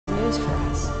news for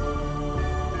us.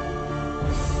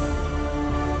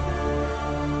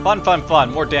 Fun, fun,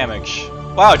 fun. More damage.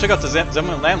 Wow, I took out the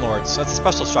Zemun landlords. That's a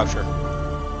special structure.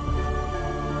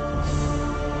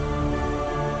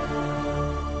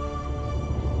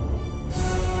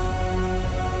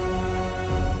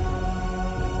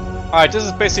 Alright, this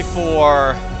is basically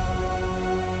for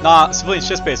civilian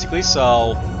ships, basically,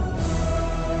 so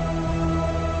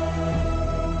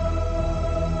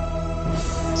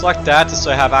select that just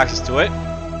so I have access to it.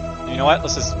 You know what?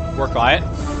 Let's just work on it.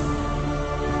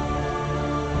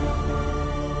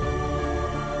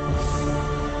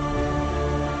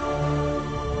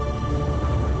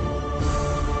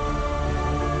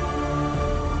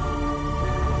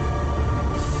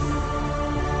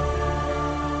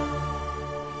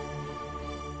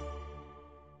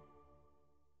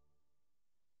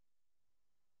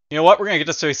 You know what? We're gonna get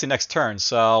this basically next turn.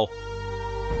 So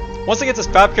once I get this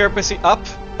fabricator basically up,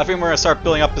 I think we're gonna start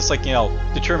building up this, like, you know,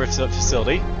 deterrent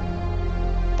facility.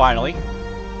 Finally.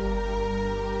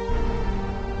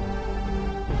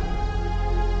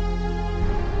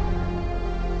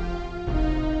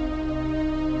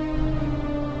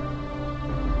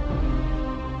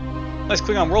 Nice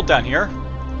Klingon world down here.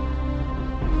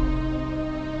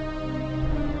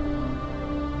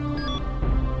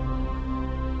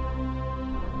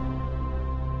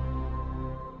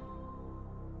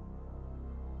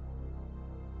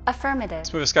 Affirmative.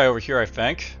 Let's move this guy over here, I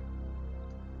think.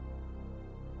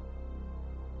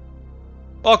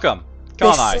 Welcome.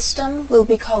 Colonize. This system will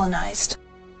be colonized.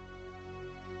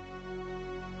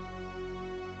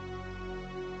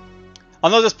 I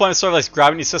know this point is sort of like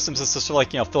grabbing these systems just to sort of,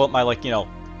 like, you know, fill up my, like, you know,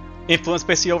 influence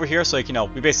basically over here. So, like, you know,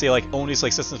 we basically, like, own these,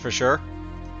 like, systems for sure.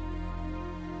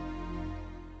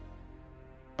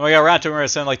 And when we get around to it, we're gonna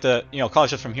send, like, the, you know, college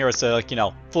ships from here to, like, you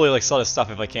know, fully, like, sell this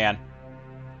stuff if I can.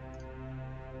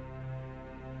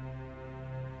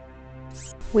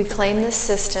 We claim this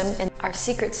system, and our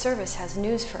Secret Service has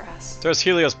news for us. There's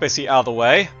Helios basically out of the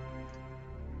way.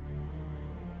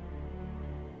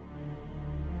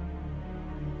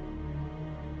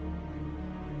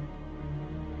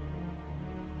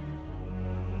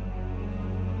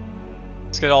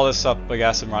 Let's get all this up, I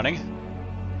guess, and running.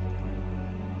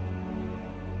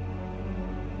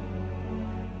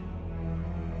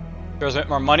 There's a bit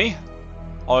more money.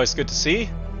 Always good to see.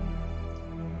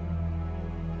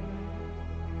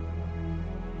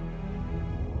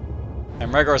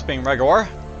 And Regor is being Regor.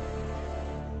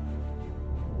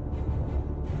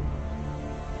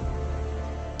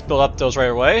 Let's build up those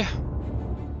right away.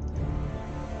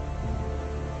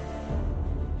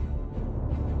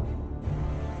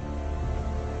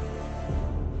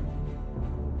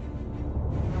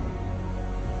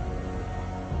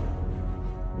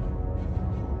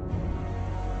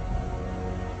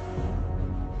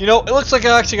 You know, it looks like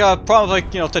I actually got a problem with,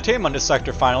 like, you know, titanium on this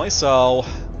sector finally, so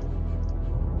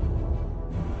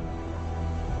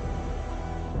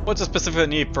what's the specific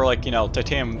need for, like, you know,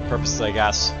 titanium purposes, I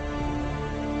guess?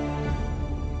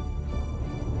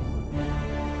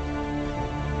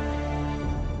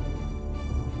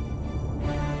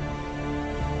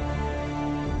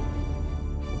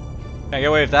 Can I get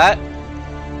away with that?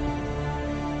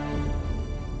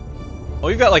 Well,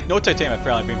 we've got, like, no titanium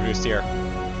apparently being produced here.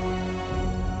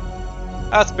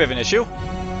 That's a bit of an issue.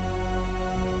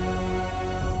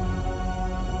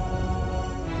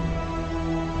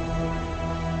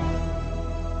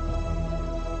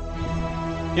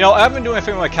 You know, I haven't been doing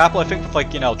anything with my capital, I think, with,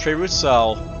 like, you know, trade routes,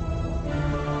 so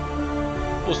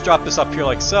we'll just drop this up here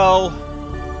like so.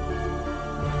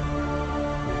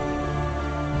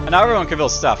 And now everyone can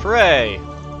build stuff. Hooray!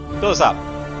 Build this up.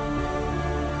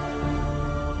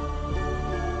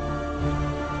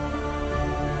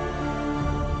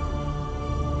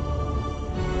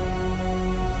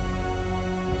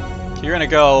 You're gonna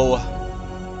go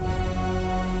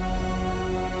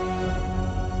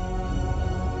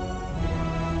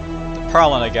to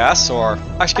Parlin, I guess, or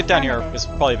actually get down here is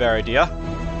probably a better idea.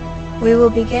 We will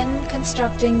begin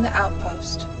constructing the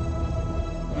outpost.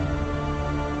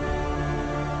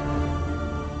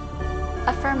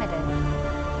 Affirmative.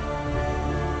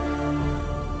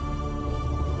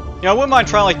 You know, I wouldn't mind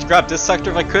trying, like, to grab this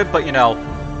sector if I could, but, you know,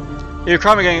 you're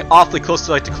probably getting awfully close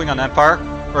to, like, the Klingon Empire,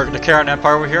 or the Karen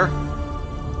Empire over here.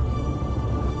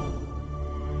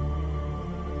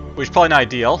 Which is probably not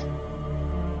ideal.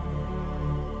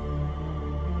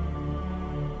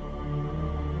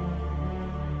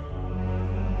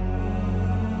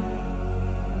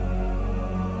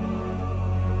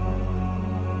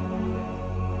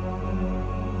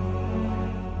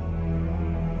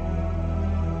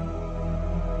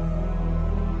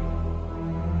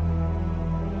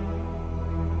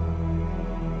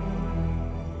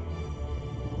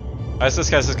 Alright, so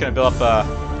this guy's just gonna build up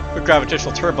a quick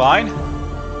gravitational turbine. You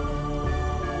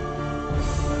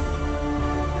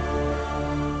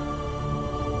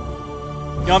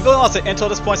know, I'm building lots of intel at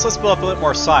this point, so let's build up a little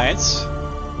more science.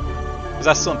 Because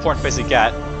that's still important to basically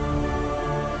get.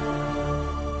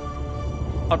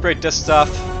 Upgrade this stuff.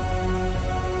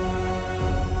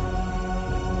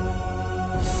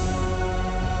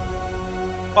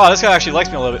 Oh, this guy actually likes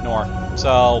me a little bit more.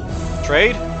 So,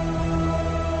 trade.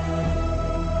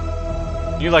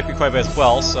 You like me quite a bit as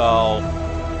well, so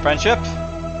friendship.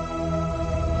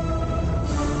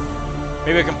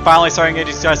 Maybe I can finally start engaging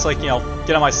these guys to, like, you know,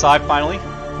 get on my side finally.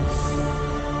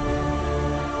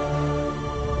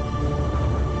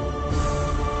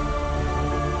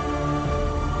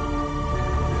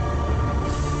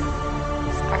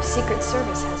 Our Secret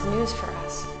Service has news for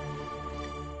us.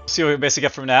 See what we basically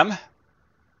get from them.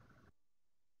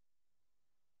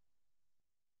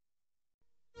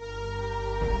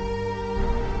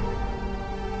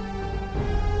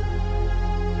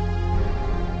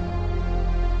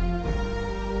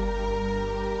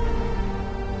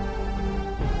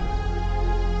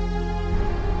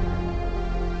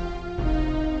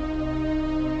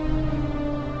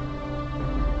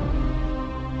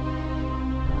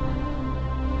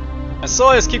 And so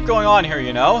I just keep going on here,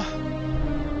 you know?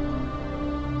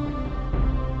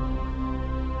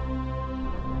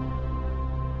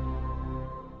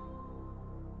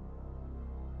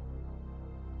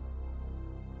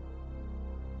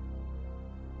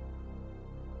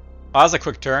 Oh, that was a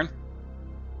quick turn.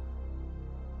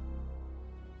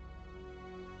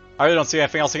 I really don't see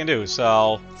anything else I can do,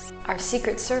 so... Our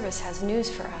Secret Service has news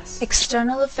for us.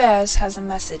 External Affairs has a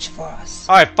message for us.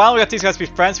 Alright, finally we got these guys to be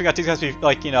friends. We got these guys to be,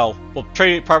 like, you know, well,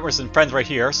 trading partners and friends right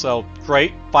here, so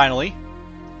great, finally.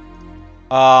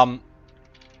 Now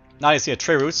I see a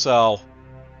trade route, so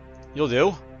you'll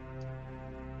do.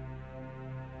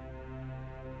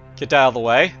 Get that out of the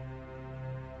way.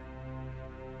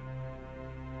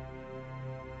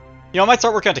 You know, I might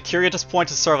start working on Takiri at this point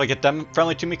to sort of like get them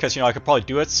friendly to me, because, you know, I could probably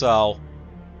do it, so...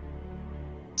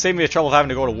 Save me the trouble of having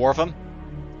to go to war with them.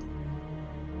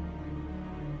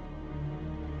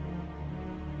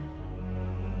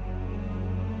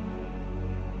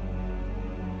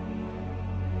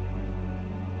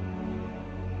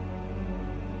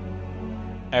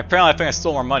 And apparently I think I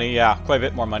stole more money, yeah, quite a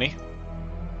bit more money.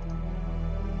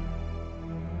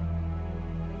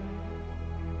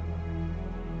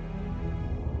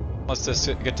 Let's just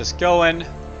get this going.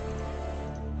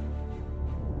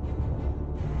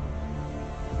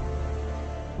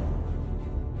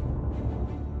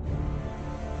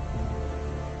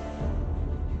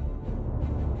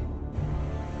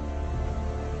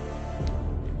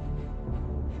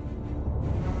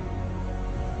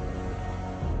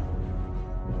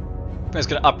 I'm just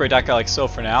gonna upgrade that guy like so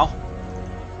for now.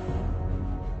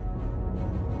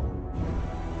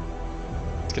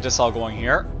 Let's get this all going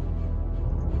here.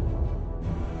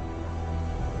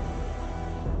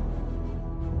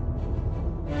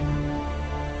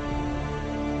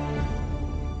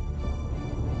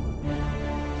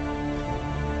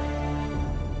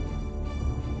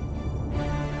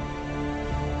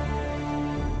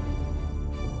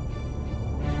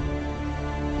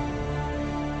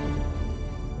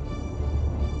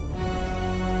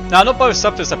 Now, no bother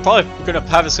up this, I'm probably going to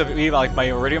have this be like my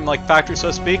iridium like factory, so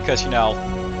to speak, because, you know,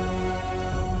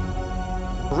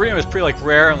 iridium is pretty like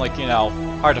rare and, like, you know,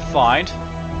 hard to find.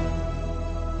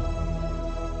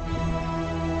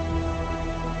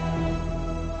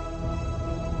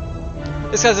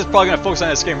 This guy's just probably going to focus on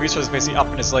his game resources basically up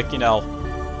in his, like, you know,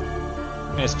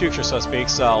 in his future, so to speak.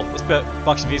 So let's get a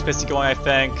bunch of these basically going, I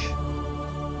think.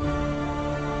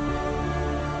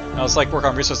 Now let's like work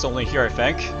on resources only here, I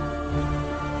think.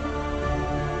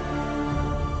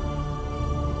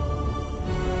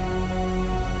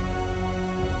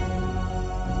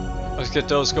 Let's get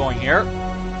those going here.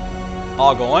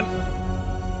 All going.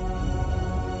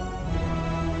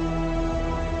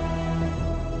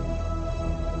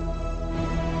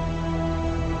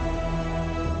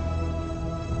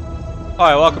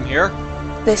 Alright, welcome here.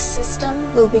 This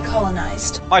system will be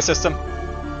colonized. My system.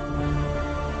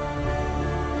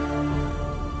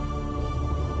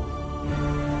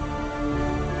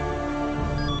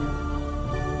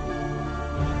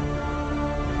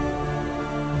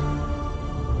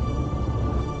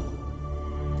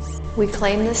 We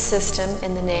claim this system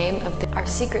in the name of our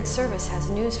Secret Service has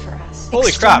news for us.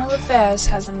 Holy crap! External Affairs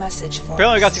has a message for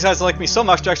Apparently I us. got these guys that like me so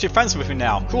much they're actually friends with me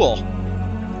now. Cool.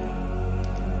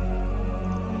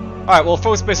 Alright, we'll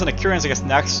focus based on the Curians I guess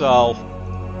next, so...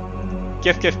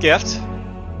 Gift, gift, gift.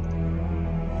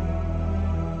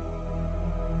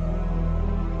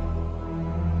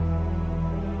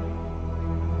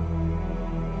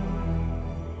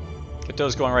 Get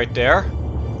those going right there.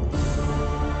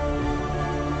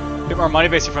 Bit more money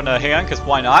basically from the hand, because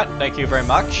why not? Thank you very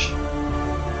much.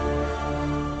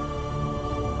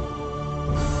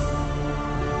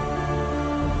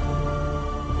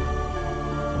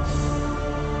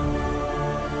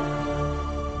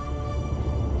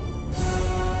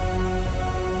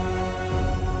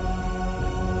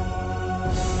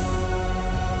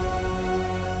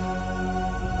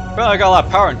 Well, I got a lot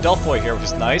of power in Delphi here, which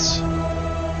is nice.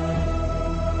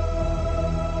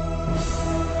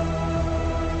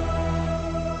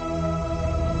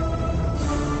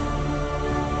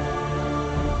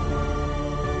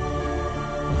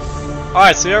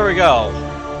 Alright, so there we go.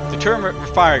 The Deuterium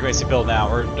refinery basically built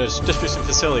now, or the distribution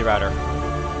facility rather.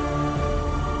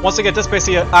 Once I get this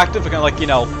basically active, I'm gonna like, you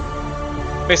know,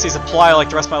 basically supply like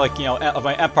the rest of my like, you know, of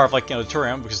my empire of like, you know,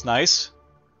 Deuterium, which is nice.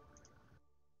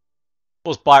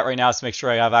 We'll just buy it right now to make sure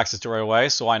I have access to it right away,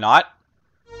 so why not?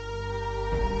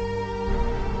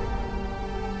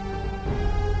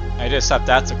 I did accept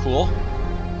that, so cool.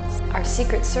 Our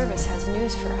Secret Service has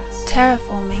news for us.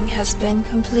 Terraforming has been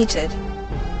completed.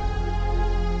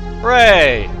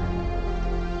 Hooray!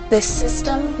 This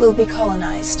system will be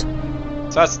colonized. So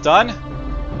that's done.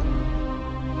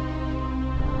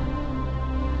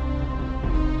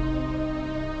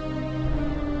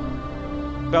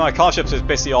 But my colony ships is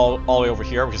basically all the way over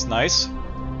here, which is nice.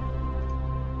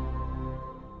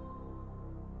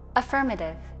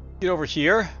 Affirmative. Get over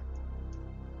here.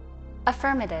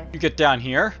 Affirmative. You get down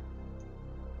here.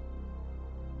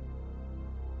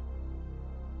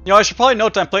 You know, I should probably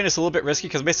note that I'm playing this a little bit risky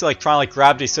because I'm basically like trying to like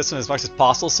grab these systems as much as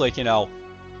possible. So like, you know,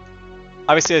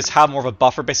 obviously I just have more of a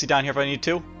buffer basically down here if I need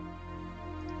to.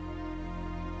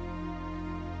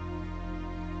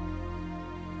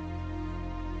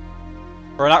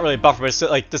 Or not really a buffer, but it's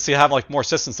like just to have like more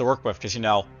systems to work with, because you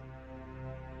know,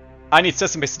 I need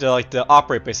systems basically to like to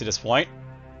operate basically at this point.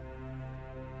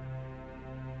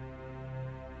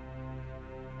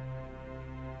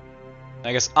 And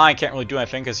I guess I can't really do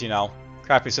anything because you know,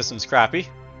 crappy system's crappy.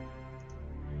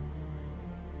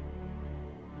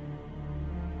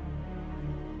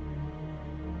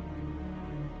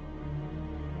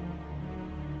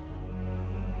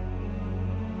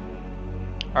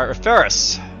 Alright,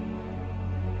 Rotharian.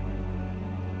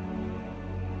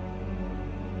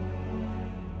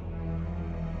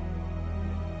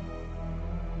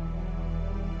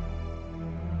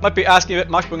 Might be asking a bit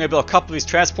much, but I'm going to build a couple of these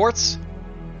transports.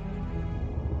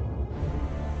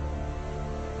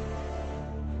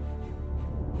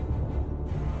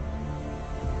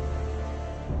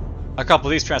 A couple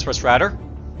of these transports, rather. I'm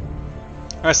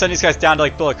going to send these guys down to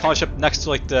like build a colony ship next to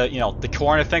like the, you know, the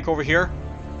core, I think, over here.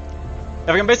 If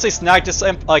I can basically snag this,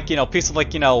 like, you know, piece of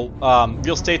like, you know,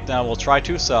 real estate, then I will try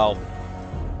to, so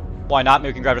why not?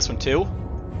 Maybe we can grab this one too.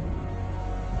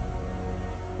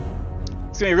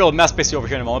 It's gonna be a real mess basically over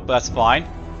here in a moment, but that's fine.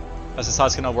 That's just how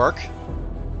it's gonna work.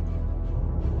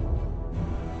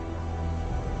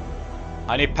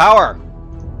 I need power!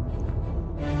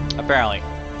 Apparently.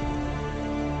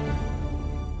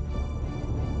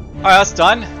 Alright, that's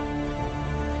done.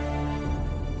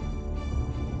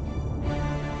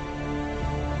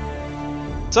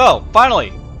 So,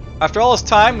 finally! After all this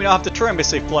time, we now have the Deuterium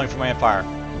basically flowing from my empire.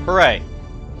 Hooray!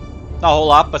 Not a whole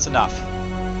lot, but it's enough.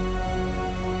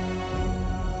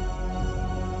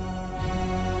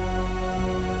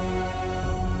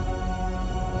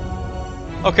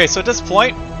 Okay, so at this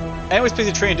point, anyways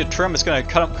basically trying to Deuterium is going to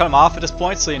cut him off at this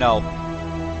point, so you know,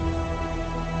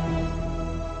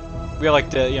 we have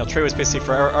like the, you know, trade was basically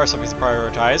for our stuff is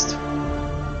prioritized.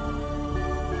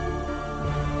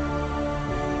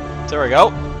 So there we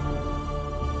go.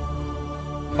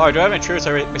 Oh, do I have any troops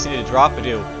I basically need to drop? I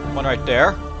do. One right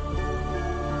there.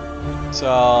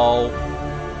 So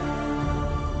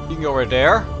you can go over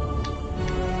there.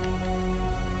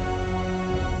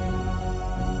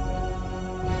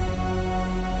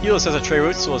 Helios has a trade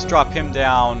route, so let's drop him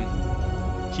down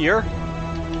here.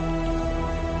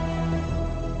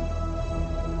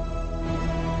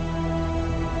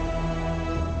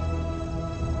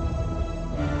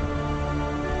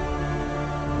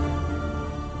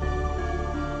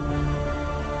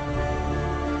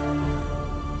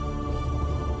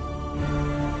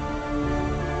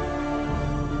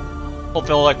 Hopefully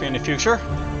they'll like me in the future.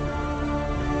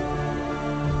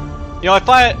 You know, I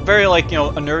find it very, like, you know,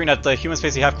 unnerving that the humans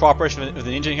basically have cooperation with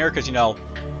the engine here, because, you know,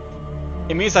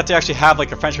 it means that they actually have,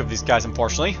 like, a friendship with these guys,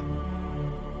 unfortunately.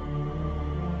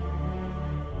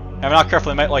 And if I'm not careful,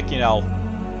 they might, like, you know,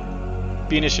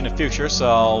 be an issue in the future,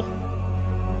 so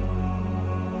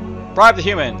bribe the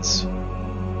humans.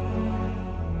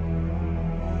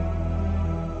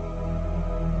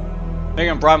 Maybe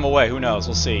I'm bribe him away. Who knows?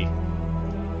 We'll see.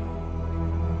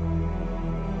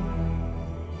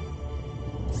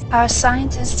 Our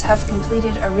scientists have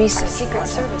completed a Our research Secret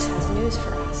project. Service has news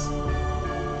for us.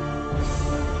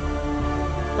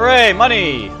 Hooray!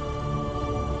 Money!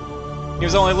 He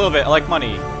was only a little bit. I like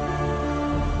money.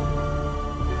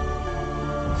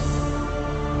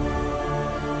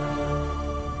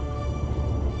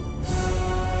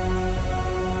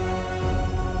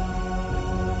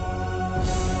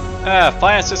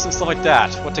 Finance system, stuff like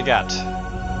that. What to get?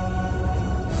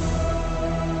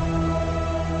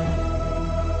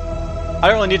 I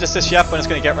don't really need assist yet, but it's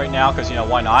going to get right now because, you know,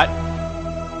 why not?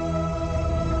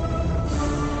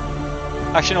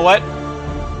 Actually, you know what?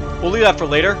 We'll leave that for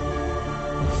later.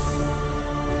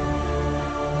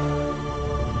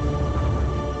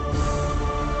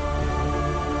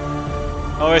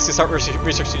 Oh, I see. Start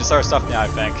researching the other stuff now, I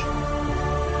think.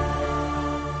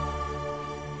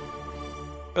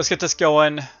 Let's get this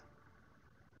going.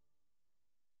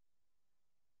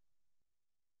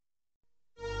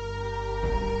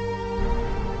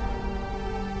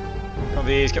 One of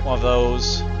these, get one of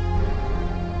those.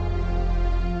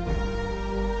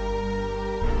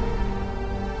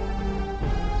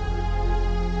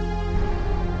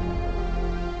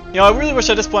 You know, I really wish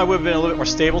at this point I would have been a little bit more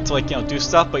stable to, like, you know, do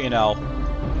stuff, but you know,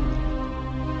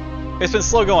 it's been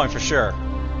slow going for sure.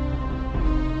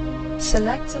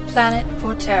 Select a planet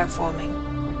for terraforming.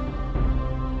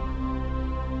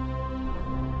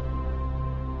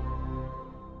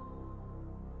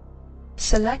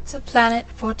 Select a planet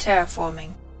for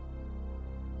terraforming.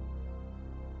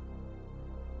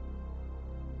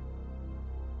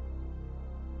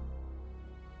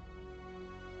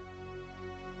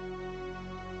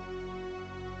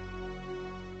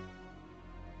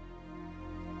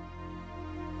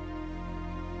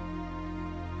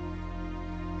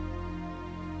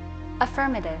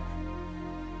 Affirmative.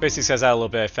 Basically says that a little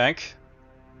bit, I think.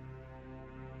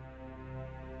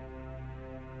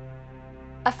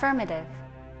 Affirmative.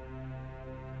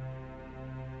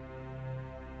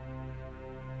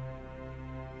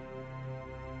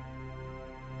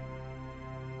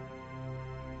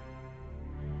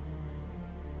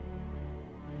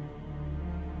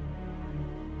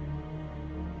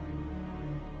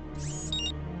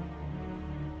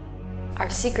 Our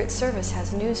Secret Service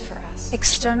has news for us.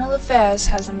 External Affairs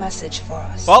has a message for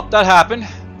us. Well, that happened.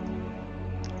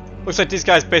 Looks like these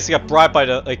guys basically got bribed by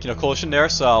the, like, you know, coalition there,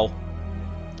 so...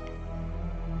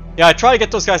 Yeah, I tried to get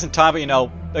those guys in time, but, you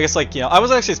know, I guess, like, you know, I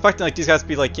wasn't actually expecting, like, these guys to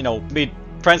be, like, you know, made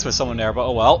friends with someone there, but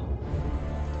oh well.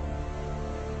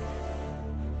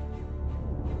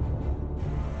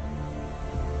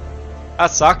 That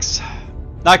sucks.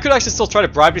 Now, I could actually still try to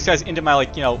bribe these guys into my,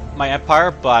 like, you know, my empire,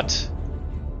 but...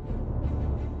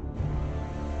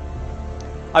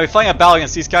 I'll be fighting a battle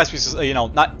against these guys, which is, you know,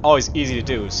 not always easy to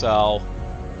do, so...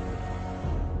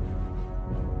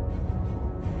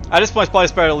 At this point, it's probably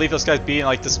better to leave those guys be and,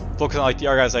 like, just focus on, like, the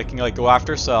other guys I can, like, go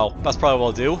after, so that's probably what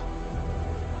I'll do.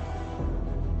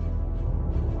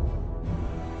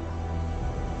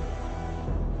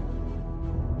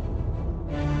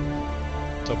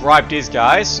 So, bribe these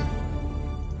guys.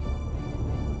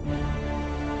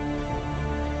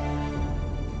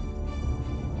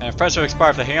 And friendship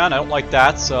expired for the hand. I don't like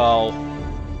that, so...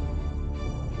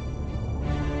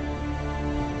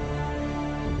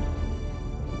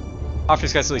 Offer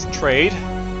these guys at least trade.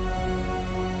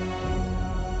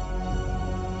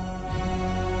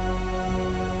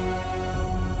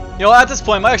 You know, at this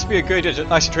point, it might actually be a good idea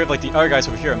to actually trade like the other guys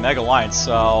over here in Mega Alliance,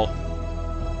 so...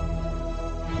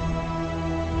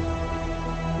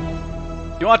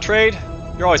 You want to trade?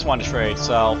 You always want to trade,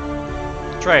 so...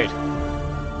 Trade.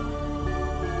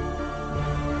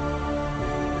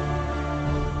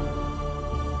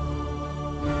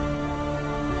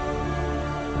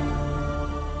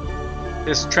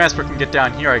 This transport can get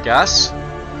down here, I guess.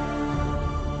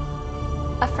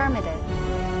 Affirmative.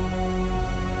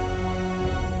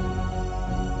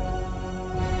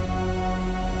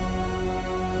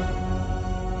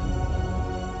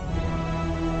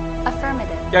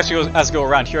 Affirmative. He actually has to go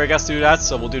around here, I guess, to do that,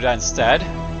 so we'll do that instead.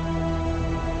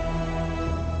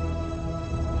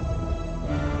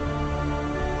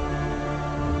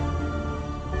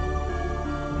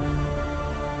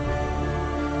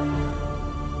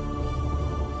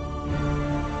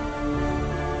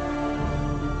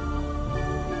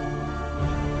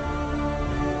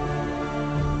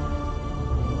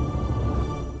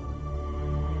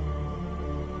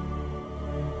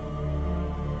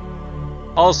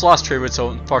 Almost lost trade route, so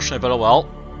unfortunately, but oh well.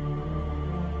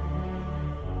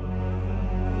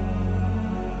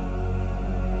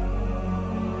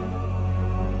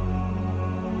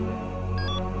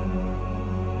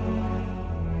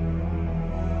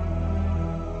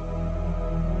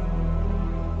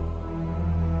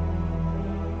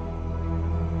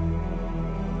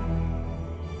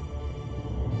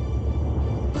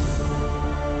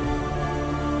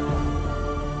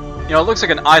 You know, it looks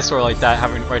like an eyesore like that,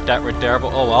 having right there,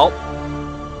 but oh well.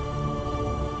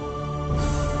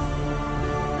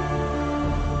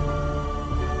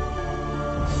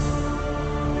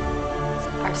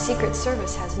 Our Secret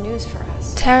Service has news for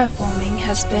us. Terraforming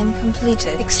has been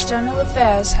completed. External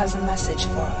Affairs has a message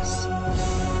for us.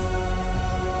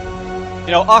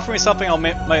 You know, offer me something, I'll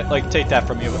might like take that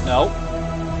from you, but no.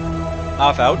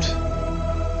 Off out.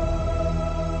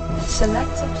 Select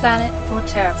a planet for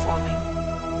terraforming.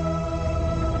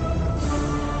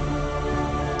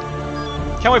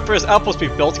 Can't wait for this outpost to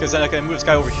be built, because then I can move this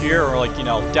guy over here, or like, you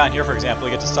know, down here for example,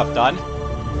 to get this stuff done.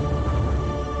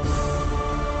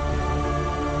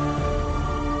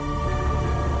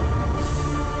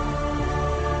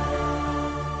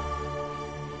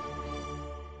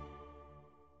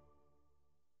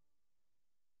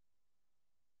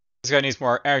 This guy needs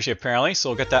more energy apparently, so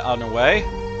we'll get that out of the way.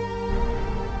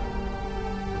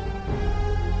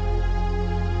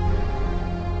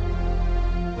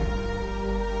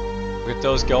 We'll get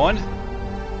those going.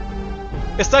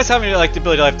 It's nice having like the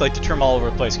ability to like to turn all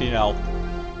over the place, you know.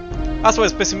 That's what I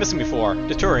was basically missing before,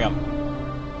 Deuterium.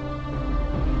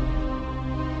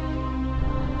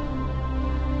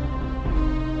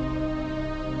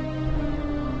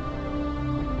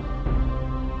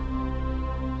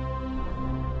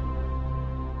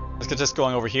 Let's get this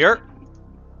going over here.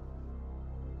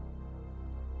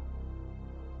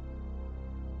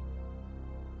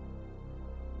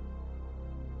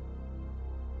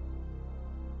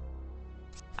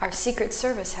 Our Secret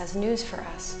Service has news for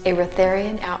us. A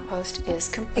Rotharian outpost is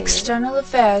complete. External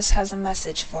Affairs has a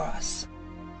message for us.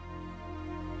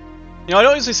 You know, I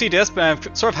don't usually see this, but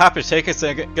I'm sort of happy to take it, so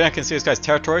again I can see this guy's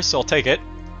territory, so I'll take it.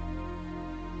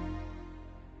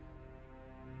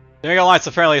 The Omega Alliance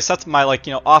apparently sets my, like,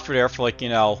 you know, offer there for, like, you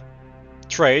know,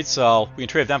 trade, so we can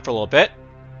trade them for a little bit.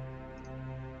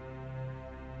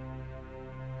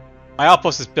 My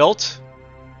outpost is built.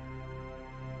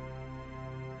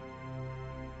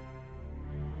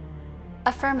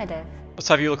 Affirmative. Let's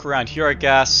have you look around here, I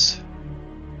guess.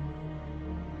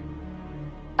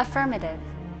 Affirmative.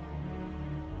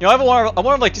 You know, I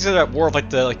wonder if, like, these are at war with,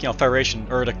 like, the, like, you know, Federation,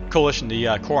 or the Coalition,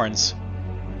 the, Corns.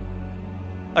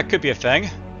 That could be a thing.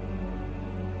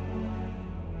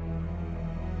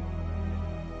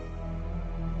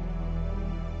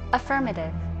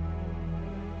 Affirmative.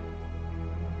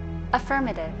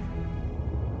 Affirmative.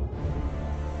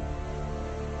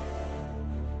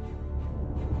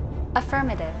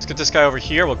 Affirmative. Let's get this guy over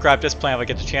here. We'll grab this plan if I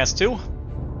get the chance to.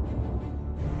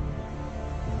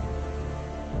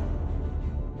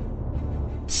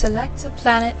 Select a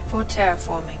planet for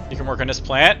terraforming. You can work on this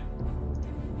planet.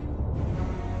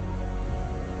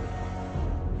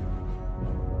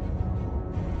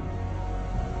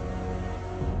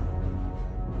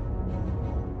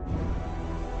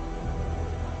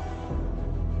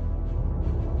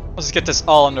 Let's just get this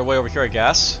all underway over here, I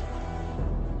guess.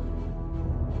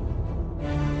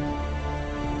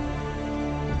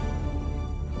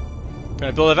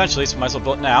 Gonna build it eventually, so might as well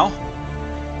build it now.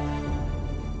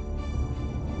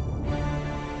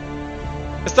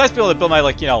 It's nice to be able to build my,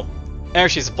 like, you know,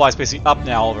 energy supplies basically up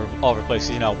now all over the place.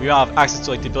 You know, we don't have access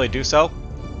to, like, the ability to do so.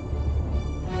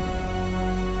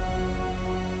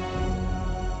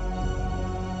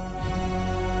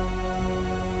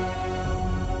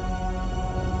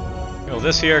 Build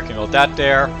this here, can build that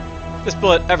there. Just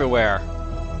build it everywhere.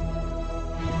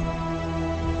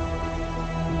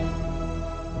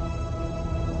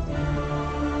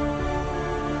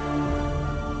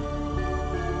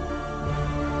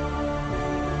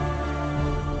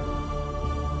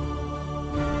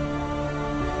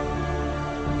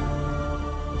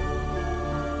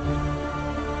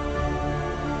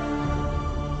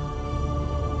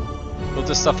 Build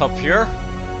this stuff up here.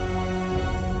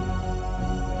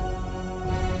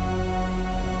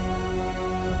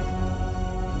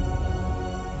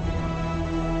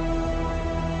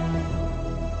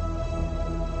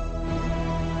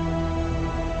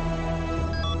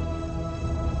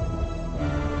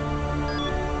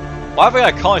 Why have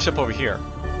I got a colony ship over here?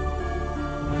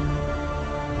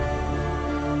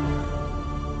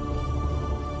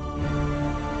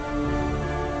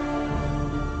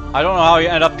 I don't know how you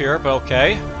end up here, but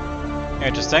okay.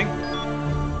 Interesting.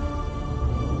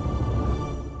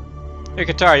 Hey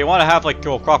Katara, you want to have, like,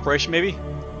 a cooperation maybe?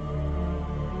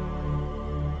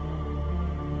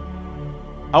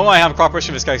 I want to have a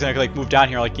cooperation with this guy because I can, like, move down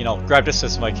here, like, you know, grab this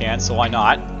system if I can, so why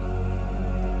not?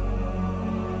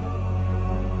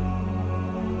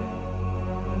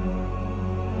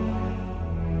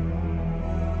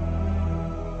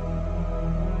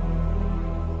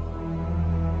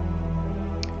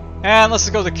 And let's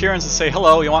just go to Kieran's and say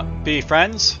hello. You want to be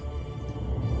friends?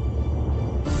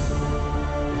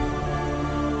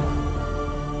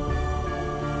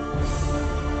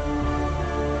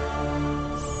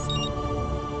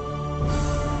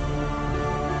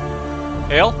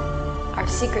 Hail? Our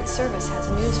Secret Service has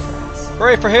news for us.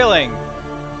 Hooray for hailing!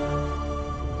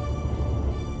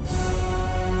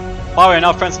 By the way, I'm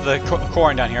now friends with the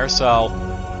Corin down here, so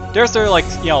there's their, like,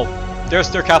 you know, there's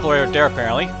their capital right there,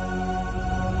 apparently.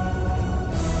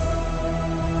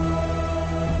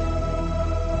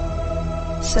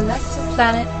 Select a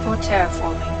planet for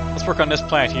terraforming. Let's work on this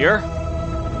planet here.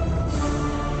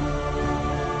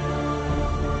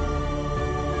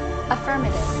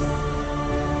 Affirmative.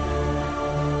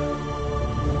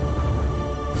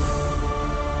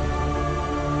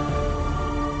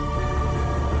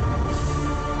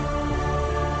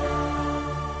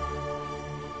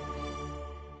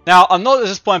 Now, I'm not at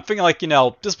this point, I'm thinking, like, you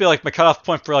know, this will be, like, my cutoff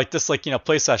point for, like, this, like, you know,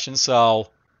 play session, so...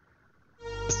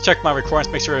 Let's check my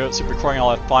recordings, make sure it's recording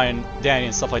all that fine and dandy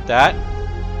and stuff like that.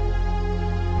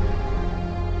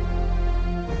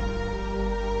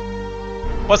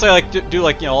 Once I, like, do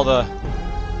like, you know, all the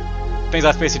things I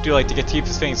have to basically do, like, to keep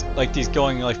these things, like, these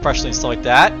going, like, freshly and stuff like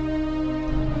that.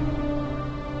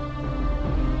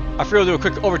 I figured I'll do a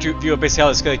quick overview of basically how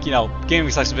this, like, you know,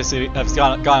 gaming section basically has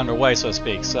gone underway, so to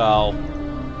speak, so...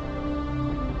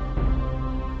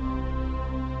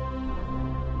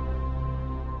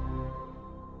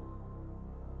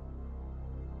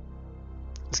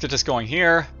 Let's get this going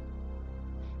here.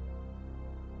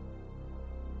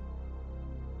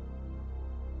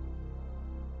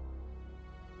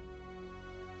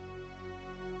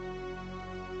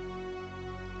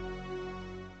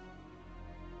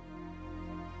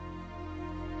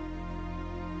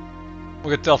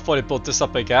 We'll get Delphi to build this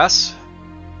up, I guess.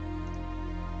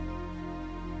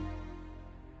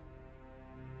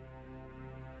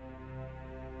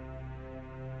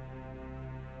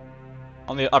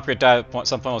 I'll need to upgrade that at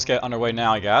some point. Let's get underway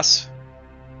now, I guess.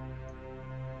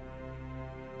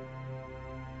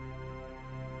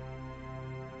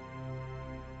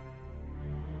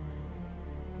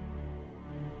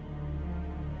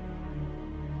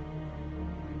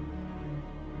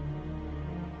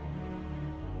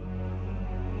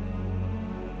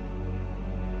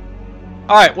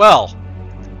 Alright, well.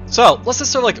 So, let's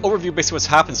just sort of like overview basically what's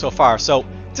happened so far. So,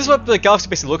 this is what the galaxy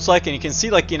basically looks like, and you can see,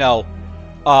 like, you know,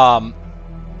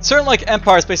 certain, like,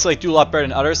 empires basically, like, do a lot better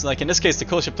than others, and, like, in this case, the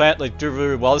Coalition planet, like, do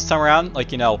really well this time around,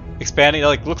 like, you know, expanding,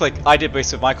 like, look like I did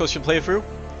basically with my Coalition playthrough.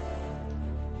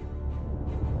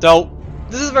 So,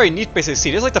 this is very neat basically to see.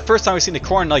 This is, like, the first time we've seen the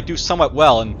Corin, like, do somewhat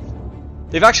well, and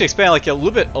they've actually expanded, like, a little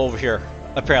bit over here,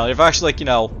 apparently. They've actually, like, you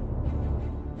know,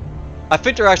 I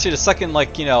think they're actually the second,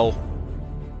 like, you know,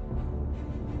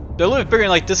 they're a little bit bigger than,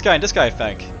 like, this guy and this guy, I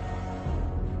think.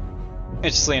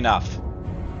 Interestingly enough.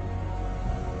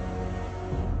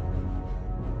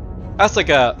 That's like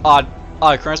a odd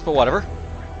occurrence, but whatever.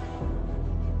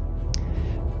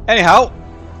 Anyhow,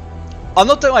 I'll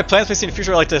note that my plans basically in the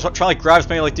future are like to try to like grab as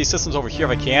many like these systems over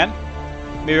here if I can.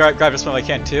 Maybe I grab this one if I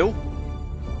can too.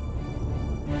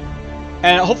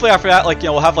 And hopefully after that, like, you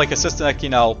know, we'll have like a system that, you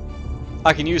know,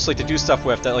 I can use like to do stuff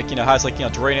with that, like, you know, has like, you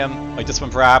know, uranium, like this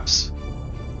one perhaps.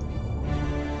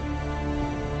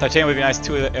 Titanium would be nice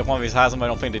too if one of these has them, but I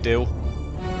don't think they do.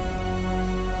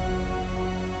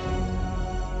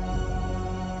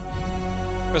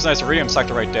 There's a nice iridium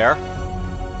sector right there.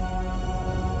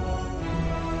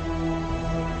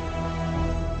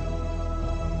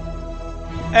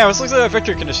 Anyway, let's look at the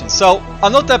victory conditions. So, I'll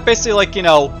note that basically, like, you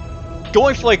know,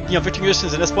 going for, like, you know, victory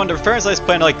conditions in this one, the Rotharian Star Network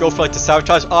plan to, like, go for, like, the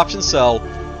sabotage option, so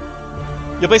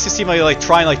you'll basically see me, like,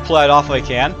 try and, like, pull that off if I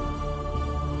can.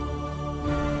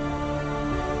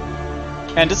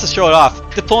 And just to show it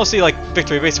off, diplomacy, like,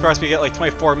 victory basically requires me to get, like,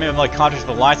 24 minimum, like, contracts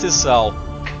with alliances, so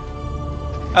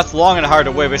that's long and hard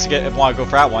way basically if I want to go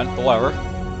for that one, but whatever.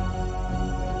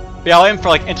 But yeah, I'll aim for,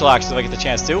 like, interactions if I get the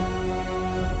chance to.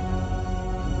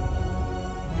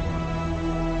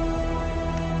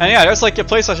 And yeah, there's like a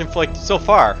play session for like so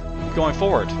far, going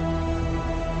forward.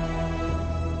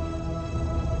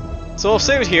 So we'll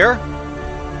save it here.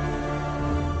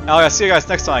 I'll see you guys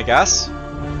next time, I guess.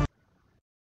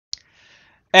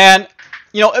 And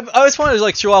you know, I just wanted to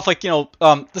like show off, like, you know,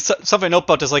 something I know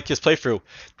about this, like, this playthrough.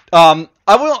 I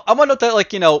want to note that,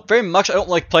 like, you know, very much I don't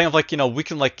like playing with, like, you know,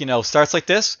 weekend, like, you know, starts like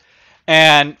this,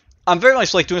 and I'm very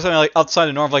much like doing something like outside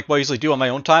the norm of like what I usually do on my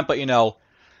own time, but you know.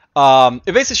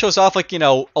 It basically shows off, like, you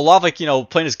know, a lot of, like, you know,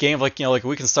 playing this game, like, you know, like,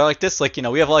 we can start like this, like, you know,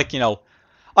 we have, like, you know,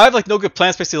 I have, like, no good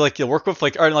plans, basically, like, to work with,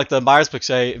 like, other than, like, the Myers, which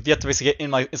I have yet to basically get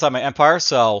in inside my empire,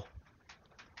 so,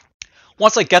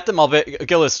 once I get them, I'll get a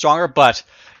little stronger, but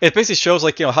it basically shows,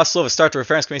 like, you know, how slow of a start the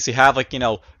Rotharians can basically have, like, you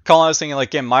know, colonizing and, like,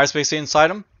 getting miners basically inside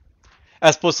them.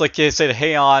 As opposed to, like, say, the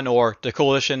Heian or the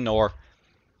Coalition or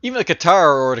even the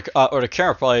Qatar or the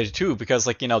Karen probably too, because,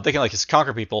 like, you know, they can, like, just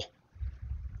conquer people.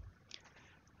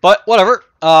 But, whatever.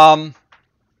 You know,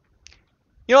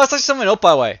 that's actually something to note,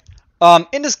 by the way.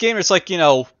 In this game, there's, like, you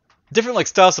know, different, like,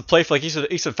 styles to play for, like, each of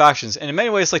the factions. And in many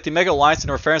ways, like, the Mega Alliance and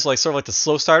the Rotharians are, like, sort of like the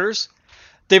slow starters.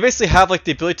 They basically have, like,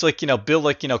 the ability to, like, you know, build,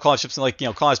 like, you know, colony ships and, like, you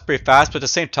know, colonize pretty fast. But at the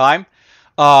same time,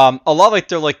 a lot of, like,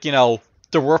 their, like, you know,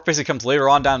 their work basically comes later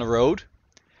on down the road.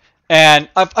 And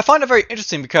I find it very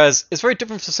interesting because it's very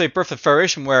different from, say, Birth of the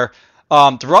Federation, where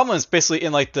the Romans basically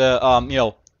in, like, the, you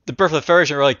know, the Birth of the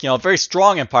Federation are, like, you know, a very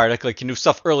strong empire that, like, can do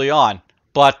stuff early on.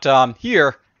 But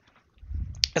here,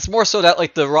 it's more so that,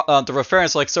 like, the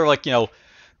Rotharians, like, sort of, like, you know,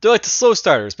 they're, like, the slow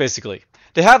starters, basically.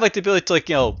 They have, like, the ability to, like,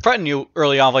 you know, threaten you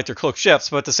early on with, like, their cloaked ships,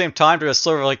 but at the same time, they're just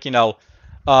sort of, like, you know,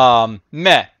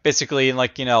 meh, basically, in,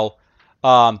 like, you know,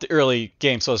 the early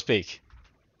game, so to speak.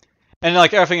 And,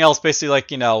 like, everything else, basically,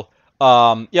 like, you know,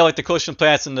 yeah, like, the Coalition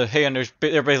planets and the Heian,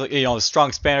 they're basically, you know, the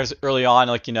strong expanders early on,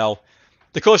 like, you know,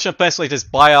 the Coalition planets, like,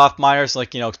 just buy off miners,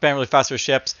 like, you know, expand really fast their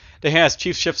ships. The Heian has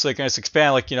chief ships, so they can just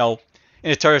expand, like, you know,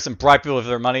 into territories and bribe people with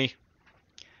their money.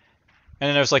 And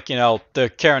then there's, like, you know, the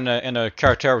Karen and the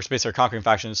Karater, which basically are conquering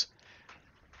factions.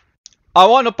 I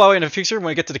want to know, by the way, in the future, when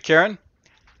we get to the Karen, I'm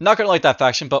not going to like that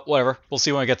faction, but whatever. We'll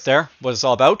see when it gets there, what it's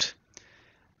all about.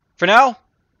 For now,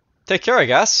 take care, I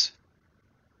guess.